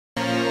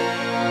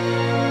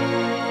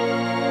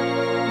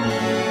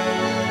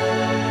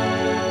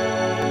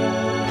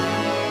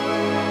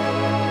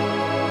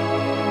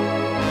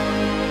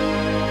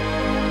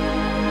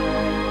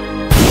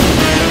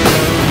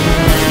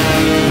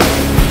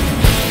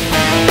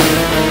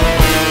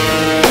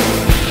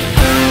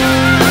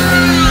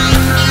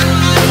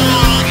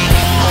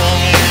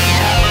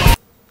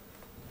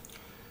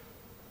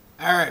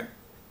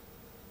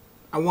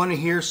want to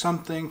hear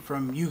something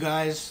from you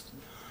guys,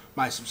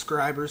 my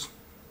subscribers,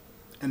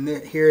 and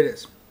here it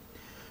is.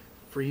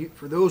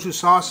 For those who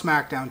saw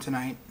SmackDown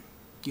tonight,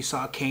 you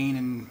saw Kane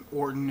and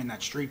Orton in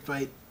that street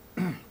fight.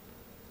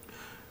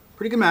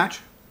 Pretty good match,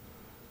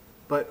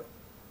 but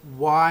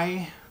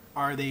why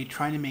are they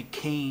trying to make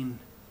Kane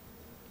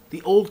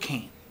the old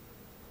Kane?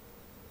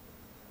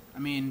 I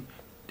mean,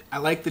 I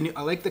like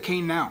the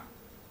Kane now.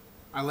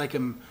 I like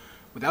him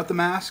without the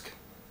mask,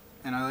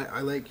 and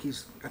I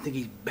think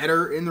he's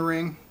better in the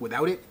ring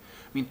without it.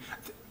 I mean,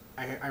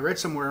 I read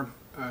somewhere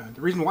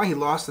the reason why he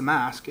lost the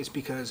mask is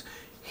because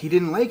he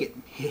didn't like it.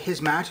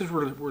 His matches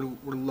were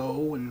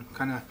low and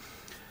kind of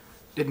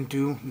didn't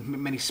do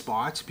many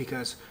spots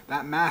because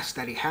that mask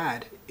that he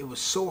had, it was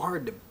so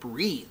hard to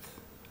breathe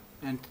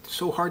and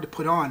so hard to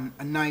put on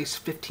a nice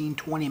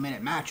 15-20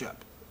 minute matchup.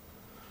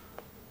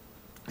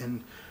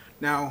 And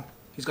now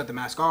he's got the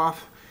mask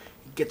off.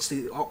 He gets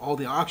all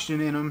the oxygen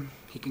in him.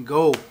 He can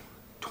go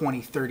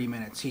 20-30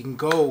 minutes. He can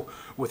go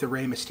with a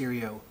Rey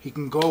Mysterio. He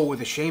can go with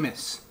a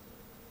Sheamus.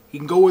 He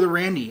can go with a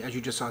Randy, as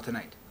you just saw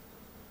tonight.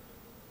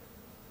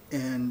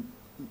 And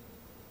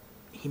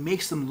he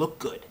makes them look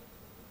good.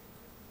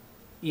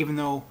 Even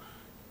though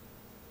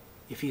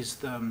if he's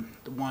the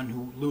one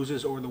who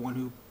loses or the one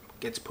who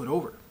gets put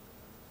over.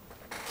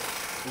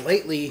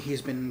 Lately,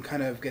 he's been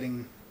kind of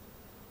getting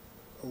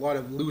a lot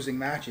of losing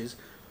matches.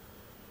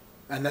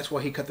 And that's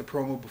why he cut the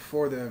promo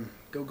before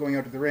going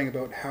out to the ring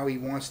about how he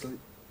wants to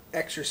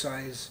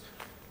exercise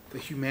the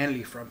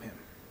humanity from him.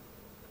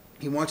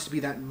 He wants to be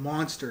that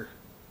monster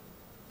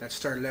that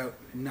started out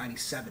in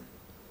 '97.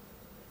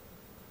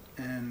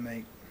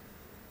 And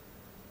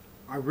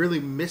I really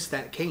miss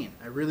that Kane.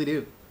 I really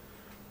do.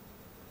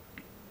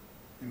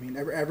 I mean,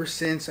 ever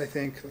since, I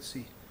think,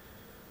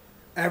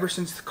 ever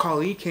since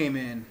Khali came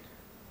in,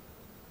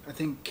 I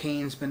think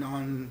Kane's been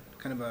on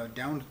kind of a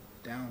down.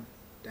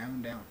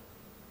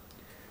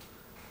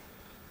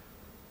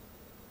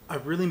 I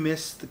really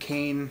miss the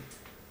Kane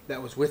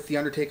that was with The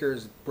Undertaker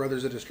as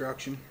Brothers of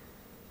Destruction.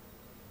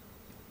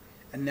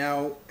 And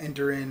now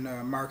enter in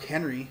Mark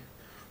Henry,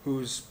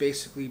 who's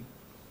basically,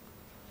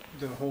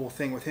 the whole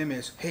thing with him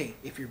is, hey,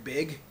 if you're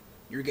big,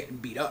 you're getting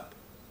beat up.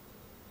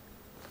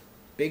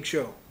 Big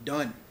Show,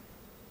 done.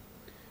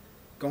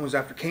 Goes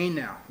after Kane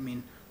now. I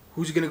mean,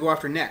 who's he going to go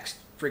after next?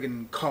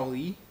 Friggin'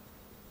 Khali?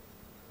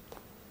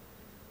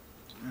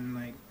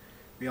 And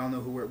we all know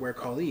where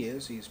Khali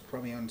is. He's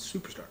probably on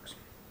Superstars.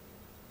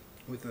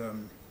 With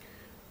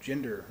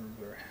Jinder.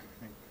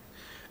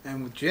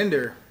 And with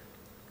Jinder,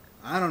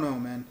 I don't know,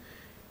 man.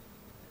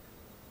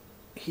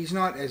 He's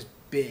not as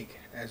big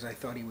as I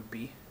thought he would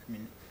be. I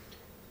mean,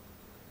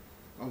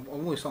 I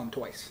only saw him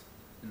twice,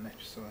 and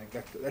so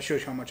that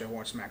shows you how much I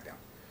watch SmackDown.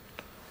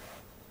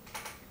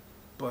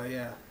 But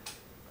yeah,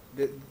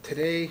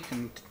 today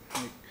and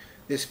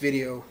this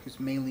video is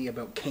mainly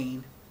about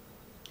Kane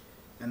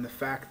and the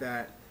fact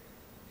that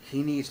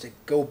he needs to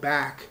go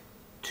back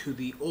to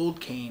the old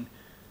Kane,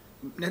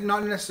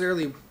 not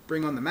necessarily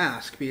bring on the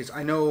mask, because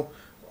I know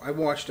I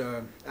watched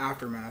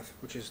Aftermath,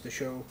 which is the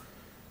show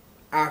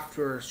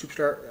after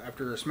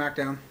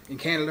SmackDown in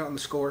Canada on the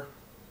Score.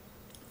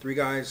 Three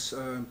guys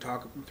and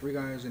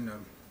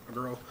a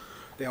girl.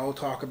 They all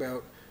talk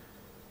about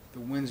the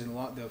wins and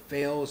the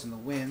fails and the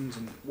wins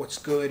and what's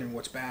good and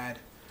what's bad.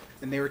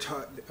 And they were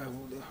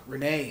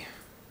Renee,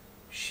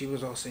 she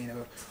was all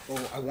saying,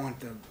 "Oh, I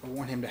want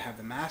him to have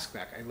the mask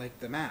back. I like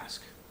the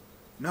mask."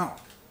 No,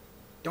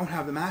 don't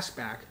have the mask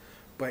back,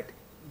 but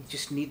you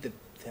just need the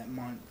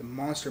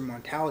monster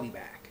mentality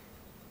back.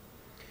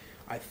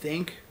 I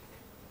think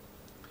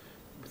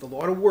with a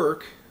lot of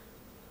work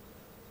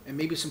and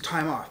maybe some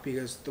time off,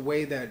 because the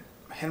way that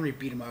Henry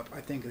beat him up,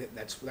 I think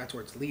that's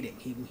where it's leading.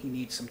 He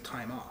needs some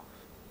time off.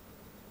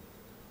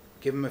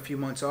 Give him a few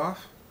months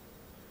off.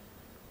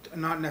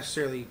 Not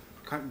necessarily.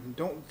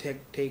 Don't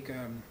take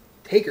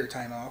her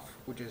time off,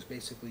 which is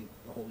basically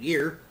a whole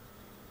year.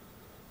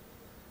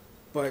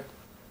 But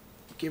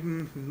give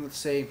him, let's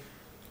say,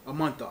 a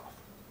month off.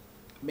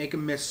 Make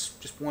him miss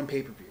just one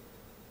pay-per-view.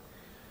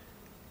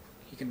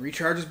 He can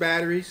recharge his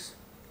batteries.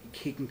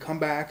 He can come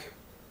back,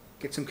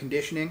 get some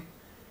conditioning,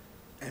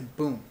 and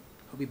boom,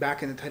 he'll be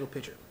back in the title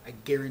picture. I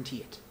guarantee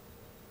it.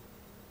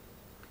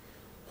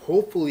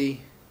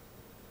 Hopefully,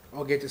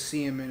 I'll get to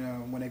see him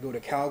when I go to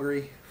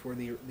Calgary for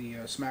the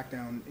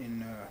SmackDown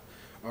in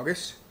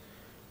August,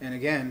 and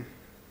again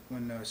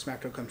when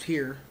SmackDown comes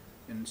here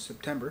in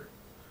September.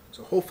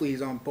 So hopefully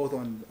he's on both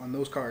on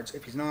those cards.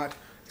 If he's not,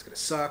 it's gonna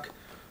suck,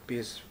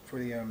 because for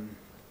the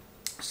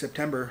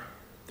September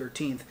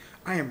 13th,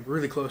 I am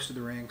really close to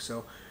the ring.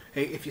 So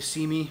hey, if you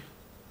see me,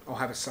 I'll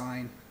have a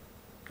sign.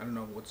 I don't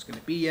know what it's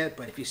gonna be yet,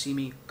 but if you see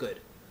me,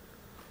 good.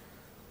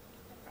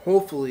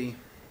 Hopefully,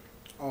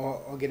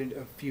 I'll get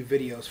a few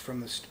videos from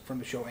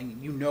the show,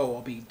 and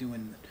I'll be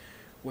doing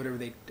whatever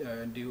they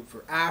do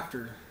for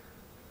after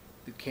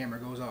the camera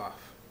goes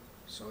off.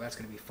 So that's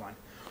gonna be fun.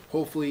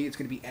 Hopefully, it's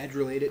gonna be Edge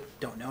related.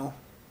 Don't know.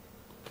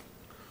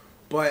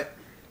 But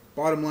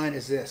bottom line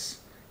is this: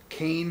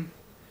 Kane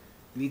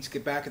needs to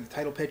get back in the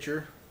title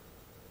picture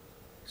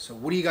So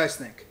what do you guys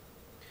think?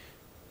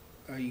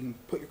 You can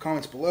put your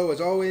comments below as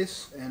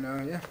always,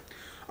 and yeah,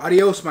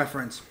 adios, my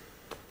friends.